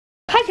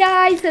Hi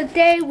guys, so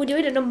today we're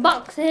doing an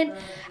unboxing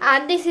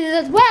and this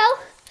is as well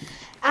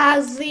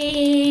as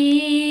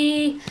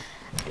the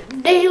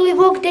daily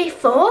vlog day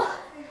 4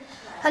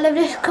 and I've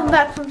just come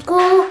back from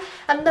school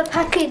and the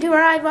package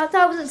arrived while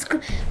I was at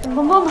school and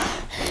my mum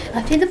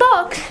left in the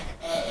box.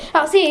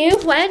 I'll see you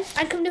when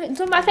I come to it.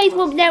 So my face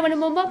won't be there when I'm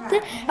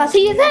unboxing. I'll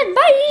see you then,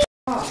 bye!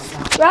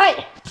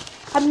 Right,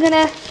 I'm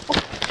gonna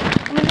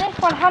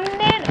lift one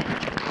handed.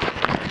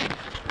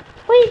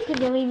 Please can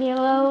you leave me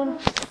alone?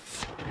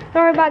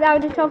 Sorry about that, I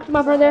just talked to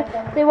my brother.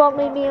 They won't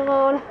leave me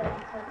alone.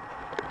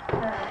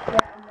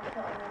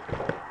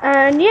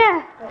 And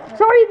yeah,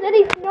 sorry that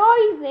it's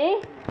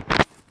noisy.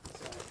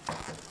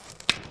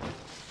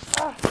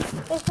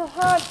 It's so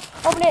hard.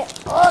 Open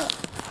it on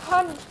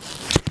hand.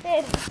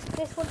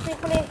 This would be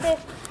funny if this.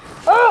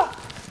 Oh!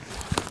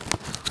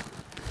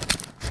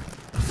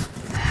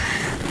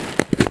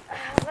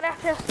 I'm gonna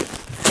have to.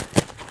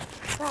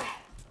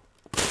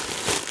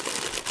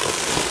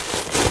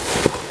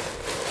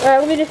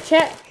 Let me just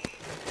check.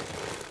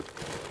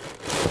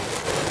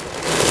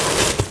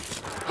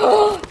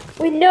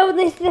 We know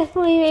this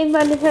definitely made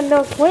my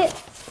Nintendo Switch,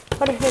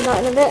 but if it's not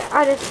in a bit,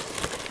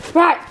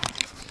 right.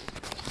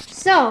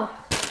 So,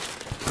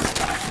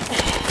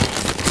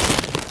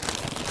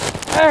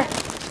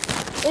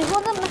 this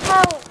wasn't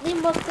how the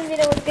unboxing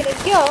video was gonna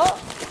go,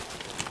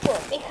 but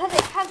because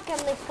it has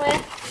gone this way,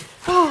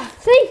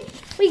 see,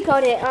 we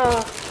got it.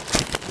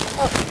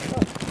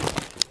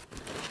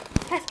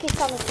 Pesky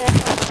solitaire.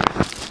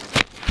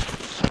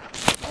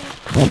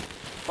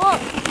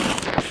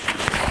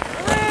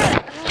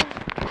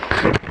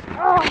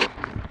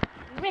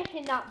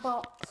 Ripping that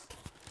box.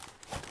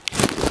 We're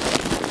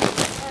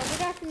going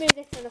to have to move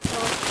this to the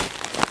floor.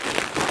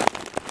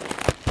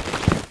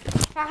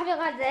 I haven't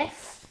like this.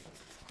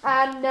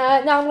 And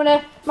now I'm going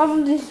to, my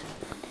mum just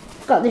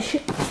got this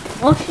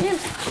washing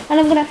and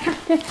I'm going to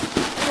have to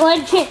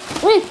clench it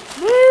with.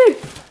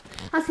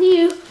 I'll see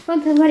you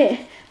once I've got it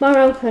more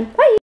open.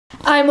 Bye.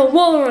 I'm a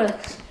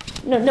walrus.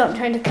 No, not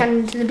trying to can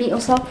into the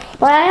Beatles song,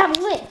 but I am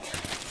lit.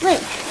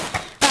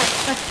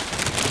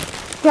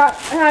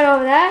 Right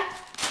over there.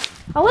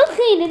 I will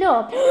clean it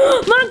up.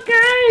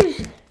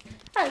 Monkeys!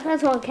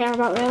 That's all I care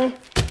about, really.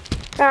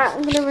 Right,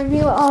 I'm going to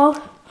review it all.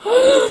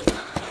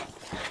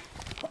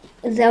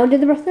 Zelda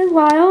the Breath of the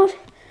Wild.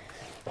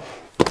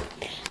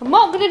 I'm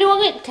not going to do a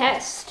lip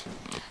test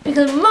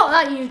because I'm not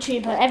that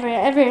YouTuber.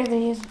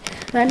 Everything is.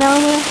 Right now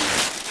I'm going to.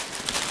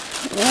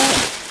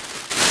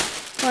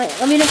 Right,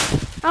 let me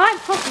just. I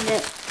like popping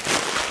it.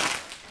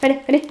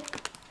 Ready?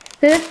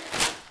 There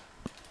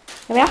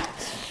we are.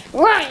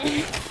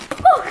 Right.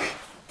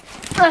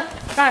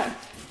 Right.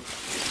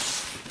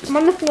 I'm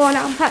on the floor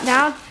now, I'm sat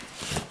down.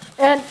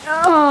 And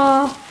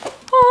hallelujah.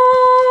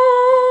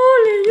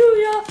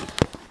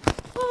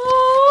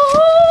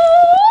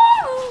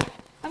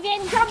 I'm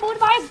getting trampled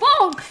by a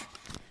bug.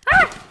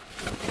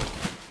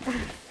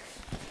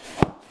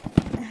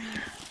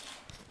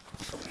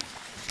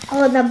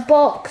 Oh, the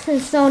box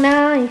is so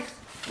nice.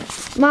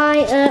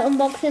 My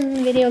unboxing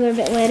videos are a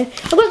bit later.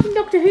 I've got some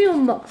Doctor Who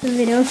unboxing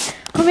videos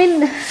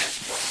coming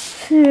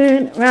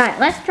soon. Right,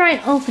 let's try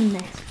and open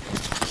this.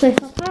 So if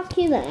I park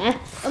you there,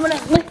 I'm going to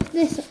lift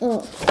this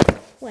up.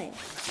 Wait.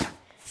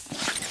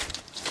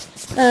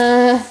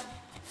 No.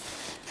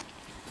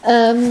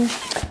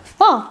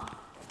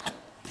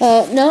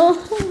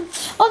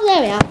 Oh,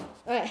 there we are.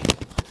 Right.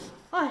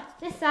 Oh,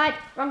 this side,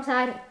 wrong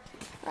side.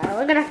 Right,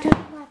 we're going to have to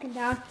mark it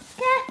down.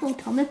 Careful,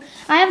 Thomas.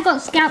 I have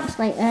got scalp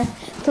slate there,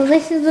 so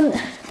this isn't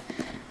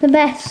the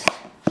best.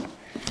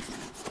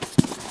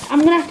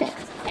 I'm going to have to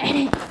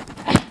edit.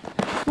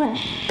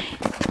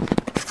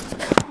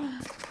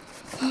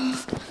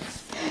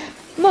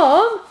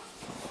 Mum?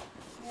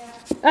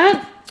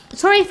 Yeah.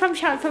 Sorry if I'm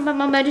shouting for my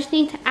mum, I just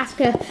need to ask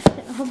her to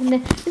open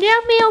this. Would you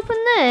help me open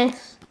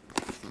this?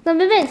 Let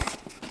me this.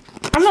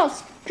 I'm not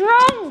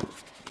strong.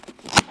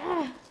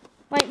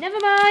 Wait, never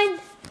mind.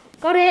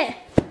 Got it.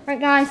 Right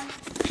guys,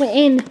 we're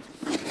in.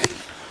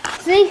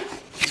 See?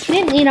 We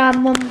didn't need our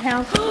mum's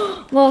help.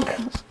 Look,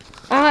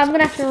 I'm going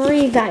to have to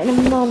read that in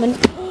a moment.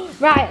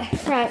 Right.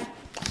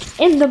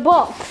 In the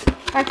box,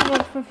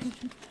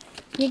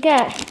 you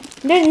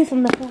don't need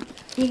some of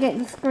you get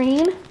the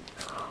screen.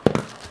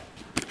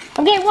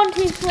 I'll get one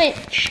to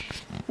Switch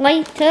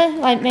later,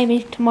 like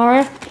maybe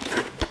tomorrow.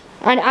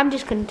 And I'm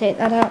just going to take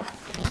that out.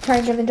 Try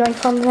and get the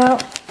Joy-Cons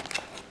out.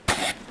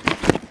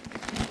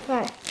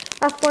 Right,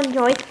 that's one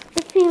Joy.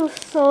 It feels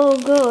so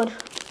good.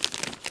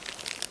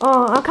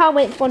 Oh, I can't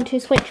wait for one to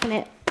Switch on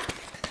it.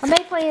 I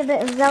may play a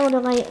bit of Zelda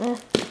later.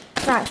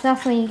 Right, so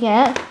that's what you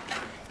get.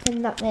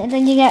 And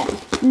then you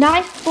get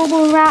nice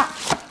bubble wrap.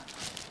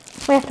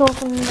 We have to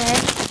open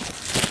this.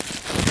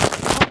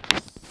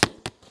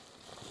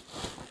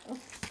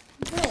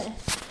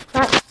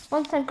 Right,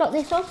 once I've got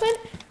this open,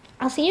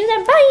 I'll see you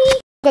then. Bye!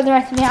 Got the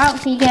rest of it out,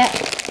 so you get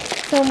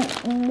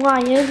some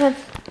wires.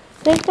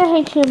 There's the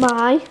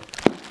HDMI.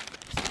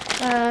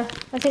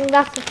 I think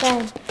that's the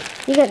thing.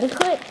 You get the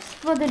clips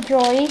for the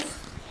joys.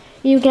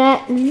 You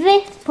get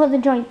this for the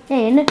joint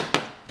in,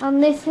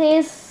 and this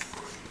is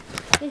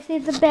this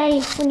is the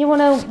base when you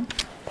want to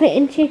put it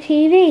into your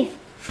TV.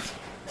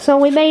 So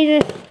we made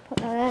it. Put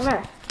that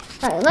there.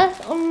 Right, let's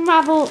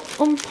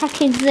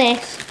unpackage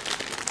this.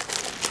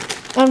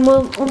 And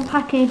we'll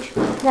unpackage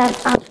them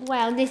as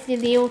well. This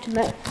is the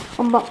ultimate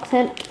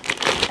unboxing.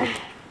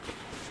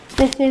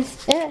 This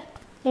is it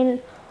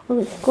in all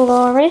its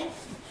glory.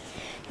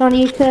 Now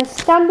you need to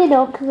stand it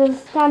up because there's a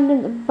stand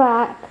in the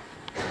back.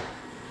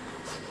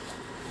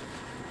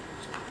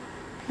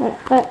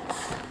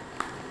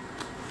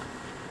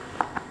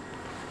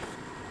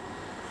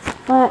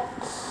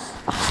 Let's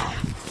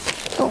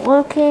not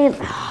working.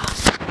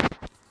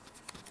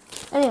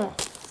 Anyway,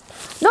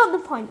 not the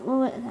point.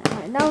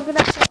 Right, now we're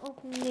gonna have to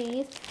open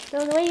these.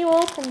 So the way you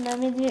open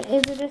them is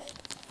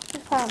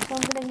just out. So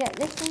I'm gonna get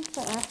this one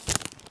first.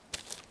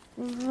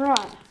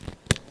 Right.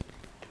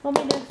 Let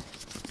me just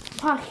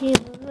pack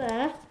it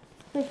there.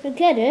 If I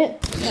get it.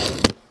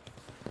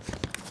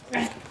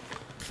 Right.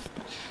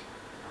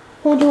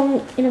 Hold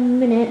on in a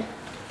minute.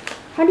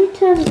 How do you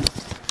turn?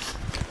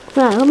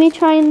 Right, let me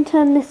try and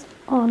turn this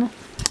on.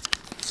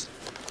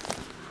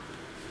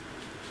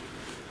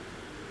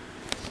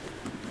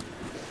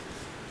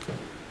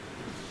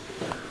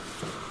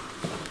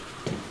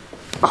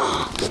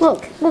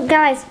 Oh, look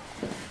guys.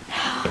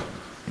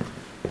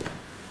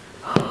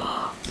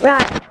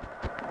 Right,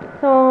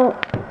 so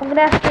I'm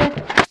gonna have to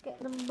get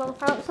them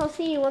both out, so I'll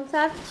see you once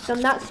I've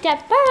done that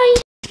step. Bye!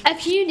 A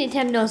few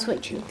Nintendo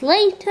Switches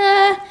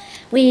later,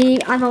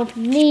 I'm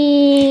opening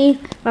these,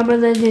 my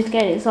brother's just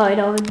getting it sorted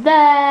over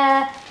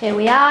there. Here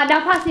we are,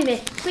 now passing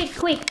it,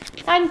 quick,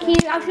 thank you,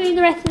 I'll show you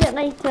the rest of it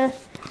later.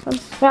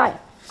 Right,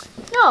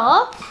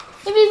 no,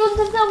 if you want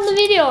to film the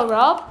video,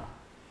 Rob,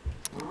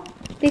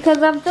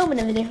 because I'm filming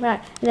a video,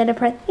 right, and then I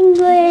press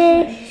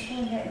English.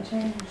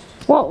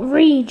 What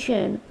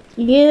region?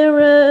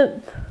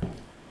 Europe.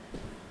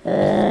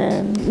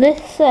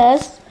 This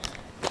says,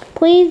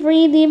 please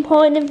read the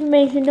important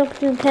information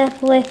document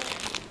carefully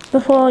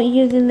before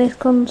using this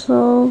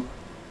console.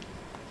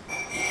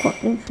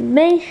 What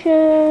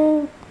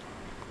information?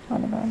 Blah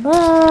blah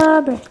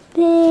blah.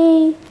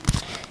 Birthday.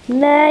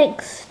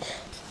 Next.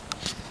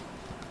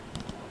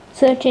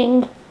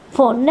 Searching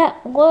for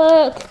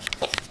network.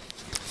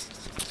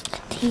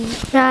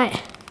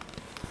 Right.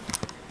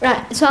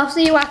 So I'll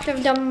see you after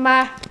I've done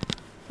my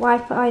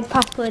Wi-Fi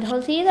password.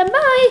 I'll see you then.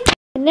 Bye.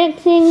 The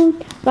next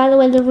thing, by the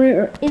way, the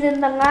router is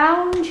in the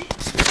lounge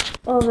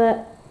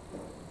over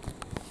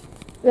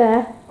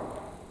there.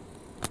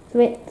 So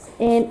it's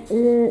in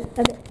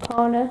a bit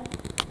corner.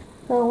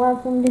 So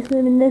whilst I'm just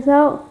moving this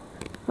out,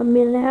 I'm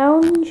in the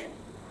lounge.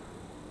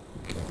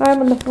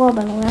 I'm on the floor,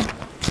 by the way.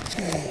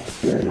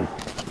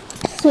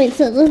 So it's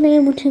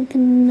unable to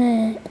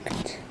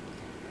connect.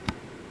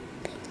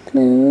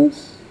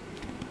 Close.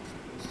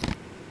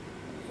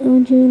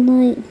 Would you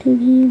like to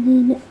view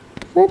the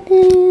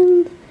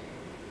settings?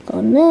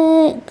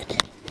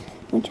 Connect.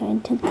 We're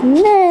trying to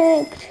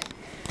connect.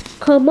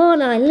 Come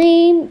on,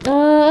 Eileen.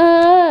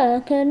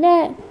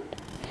 Connect.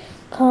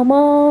 Come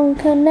on,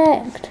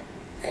 connect.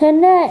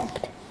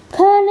 Connect.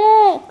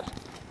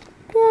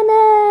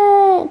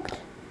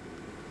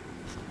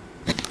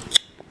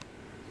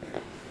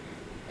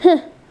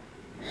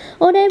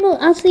 Unable.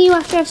 I'll see you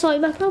after I've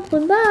sorted my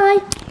problem.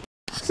 Bye.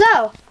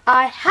 So,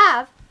 I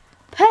have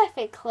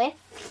perfectly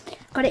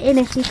got it in,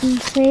 if you can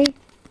see.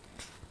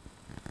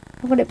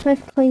 I've got it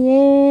perfectly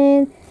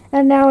in,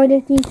 and now I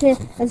just need to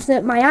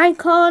insert my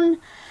icon,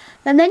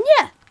 and then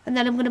yeah, and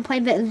then I'm gonna play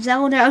a bit of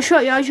Zelda. I'll show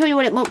you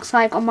what it looks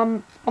like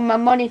on my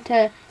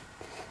monitor,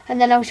 and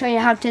then I'll show you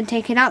how to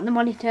take it out the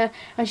monitor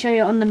and show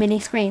you on the mini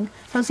screen.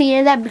 So I'll see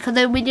you then, because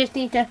then we just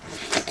need to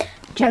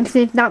check to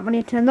see if that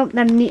monitor turns up,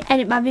 then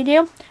edit my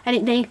video,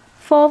 edit day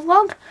 4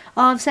 vlog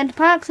of Centre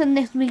Parks, and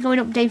this will be going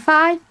up day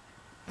 5.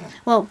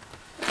 Well,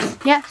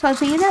 yeah, so I'll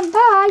see you then.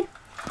 Bye.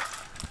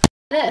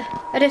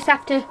 I just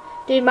have to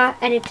do my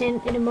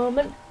editing in a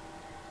moment.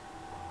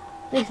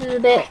 This is a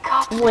bit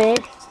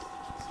weird.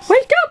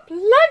 Wake up,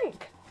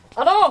 Link!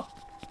 Hello!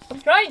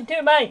 I'm trying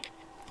to, mate.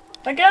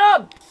 I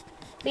can't.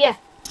 But yeah.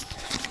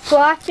 So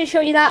I have to show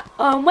you that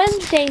on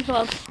Wednesday's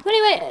vlog. So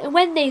anyway,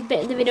 Wednesday's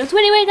bit of the video. So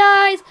anyway,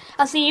 guys,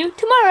 I'll see you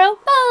tomorrow.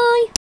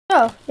 Bye!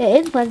 So,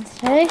 it is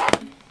Wednesday.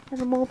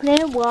 And I'm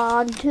opening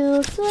 1,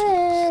 2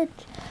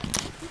 switch.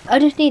 I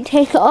just need to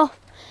take it off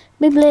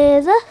my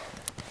blazer.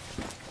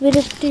 We'll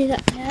just do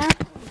that now.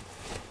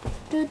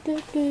 There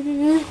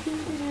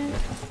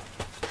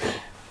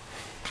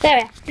we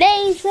are.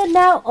 Blazer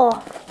now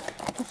off.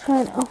 Let's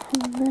try it off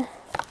from there.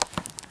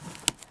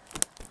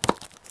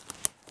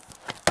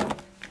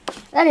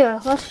 Anyway,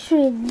 let's show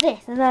you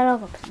this and then I'll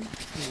open it.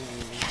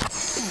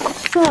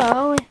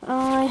 So, if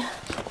I...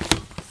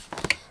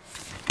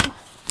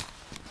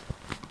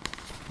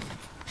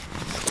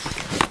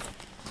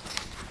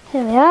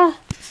 Here we are.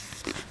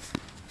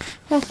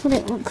 That's what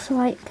it looks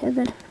like, and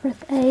then press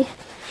A.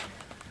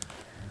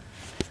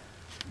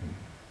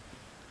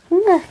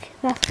 Look,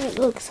 that's what it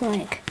looks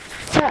like.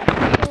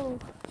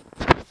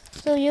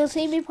 So you'll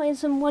see me playing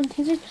some 1,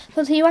 2, 3.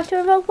 So see you after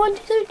about 1,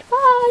 2, 3.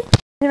 Bye.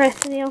 The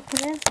rest of the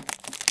opening.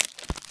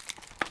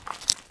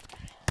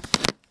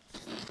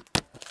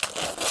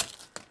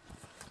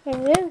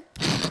 There it is.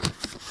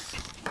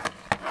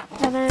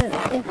 And then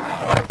if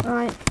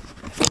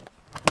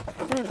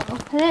then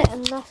open it,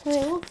 and that's what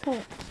it looks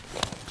like.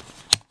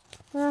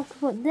 I have to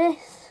put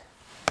this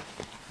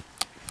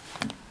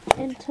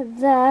into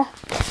there.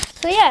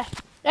 So yeah.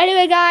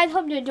 Anyway guys,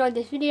 hope you enjoyed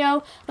this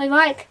video.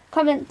 Like,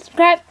 comment,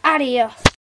 subscribe, adios.